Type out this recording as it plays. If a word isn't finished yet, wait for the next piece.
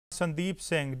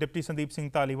Deputy Sandeep Singh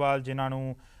Dhaliwal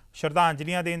जिन्होंने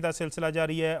श्रद्धांजलियां देने का सिलसिला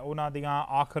जारी है, उन्होंने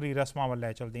आखिरी रस्मां वाल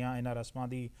लै चलदे हां। इन्हां रस्मां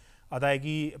की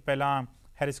अदायगी पहला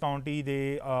हैरिस काउंटी के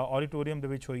ऑडिटोरीयम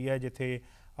हुई है, जिथे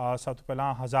सब तो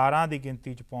पहला हज़ारां की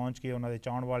गिनती पहुँच के उन्होंने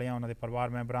चाहण वालियां, उन्होंने परिवार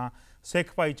मैंबरां,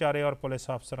 सिख भाईचारे और पुलिस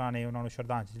अफसरां ने उन्होंने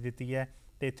श्रद्धांजलि दी है।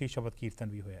 तो इत्थे शबद कीर्तन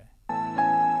भी होया है।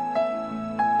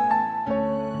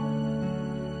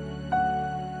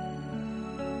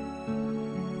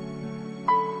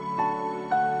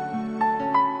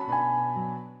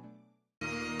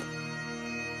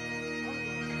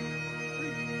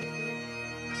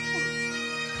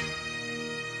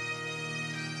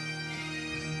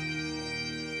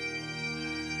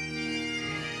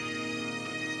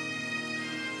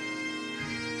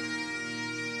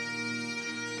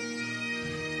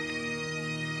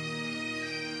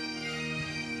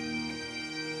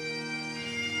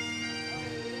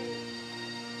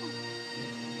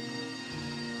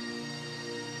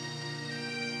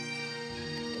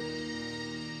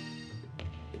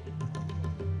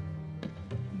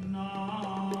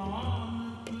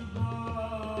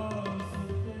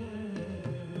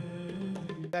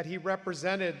 That he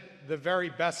represented the very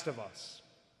best of us.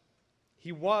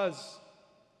 He was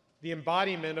the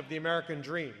embodiment of the American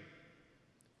dream,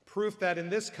 proof that in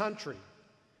this country,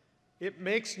 it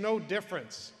makes no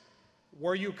difference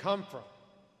where you come from,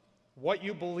 what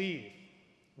you believe,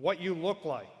 what you look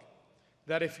like,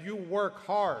 that if you work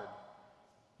hard,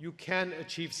 you can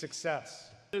achieve success.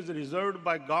 It is reserved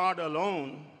by God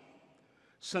alone,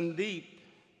 Sandeep,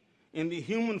 in the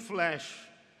human flesh,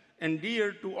 and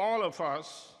dear to all of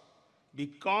us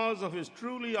because of his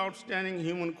truly outstanding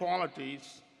human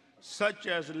qualities, such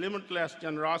as limitless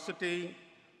generosity,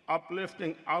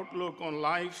 uplifting outlook on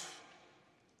life,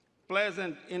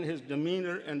 pleasant in his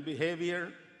demeanor and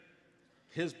behavior,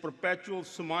 his perpetual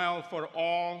smile for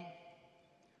all,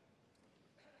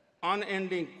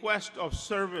 unending quest of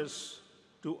service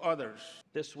to others.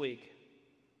 This week,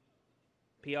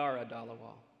 Piara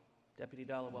Dhaliwal, Deputy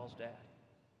Dhaliwal's dad,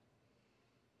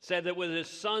 said that with his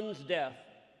son's death,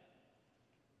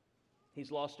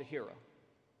 he's lost a hero.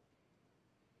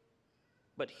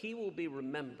 But he will be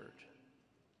remembered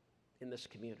in this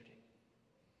community.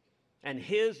 And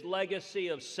his legacy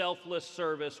of selfless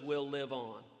service will live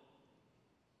on.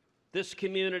 This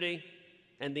community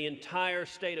and the entire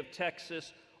state of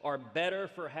Texas are better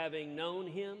for having known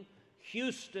him.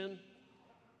 Houston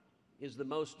is the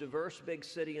most diverse big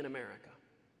city in America.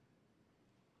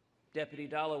 Deputy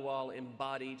Dhaliwal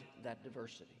embodied that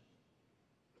diversity.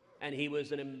 And he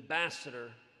was an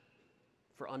ambassador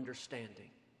for understanding.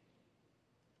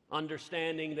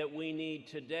 Understanding that we need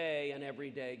today and every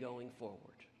day going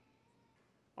forward.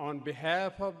 On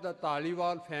behalf of the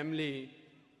Dhaliwal family,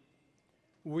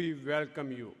 we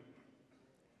welcome you.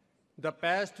 The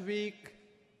past week,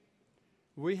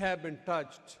 we have been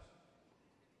touched,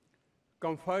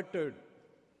 comforted,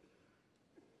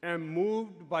 and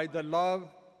moved by the love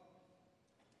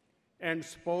and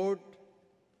support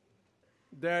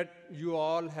that you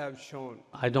all have shown.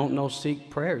 I don't know Sikh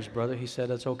prayers, brother. He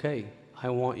said it's okay. I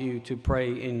want you to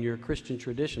pray in your Christian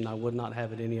tradition. I would not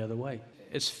have it any other way.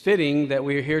 It's fitting that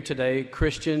we are here today,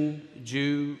 Christian,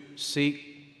 Jew, Sikh,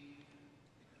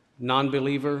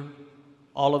 non-believer,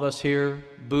 all of us here,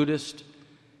 Buddhist,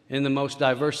 in the most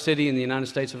diverse city in the United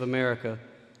States of America,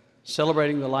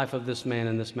 celebrating the life of this man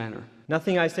in this manner.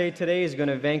 Nothing I say today is going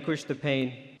to vanquish the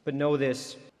pain, but know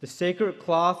this. The sacred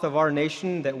cloth of our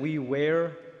nation that we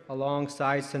wear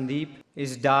alongside Sandeep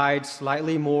is dyed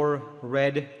slightly more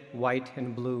red, white,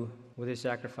 and blue with his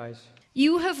sacrifice.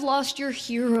 You have lost your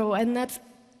hero, and that's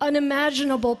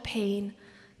unimaginable pain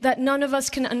that none of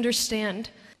us can understand.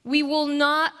 We will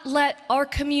not let our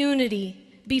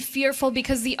community be fearful,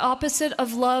 because the opposite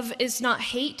of love is not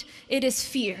hate, it is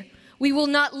fear. We will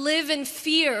not live in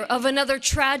fear of another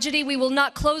tragedy. We will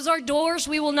not close our doors.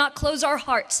 We will not close our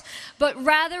hearts. But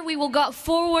rather, we will go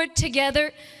forward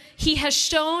together. He has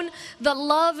shown the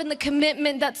love and the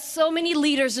commitment that so many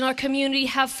leaders in our community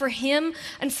have for him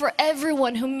and for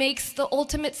everyone who makes the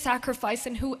ultimate sacrifice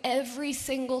and who every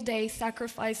single day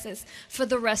sacrifices for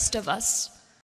the rest of us.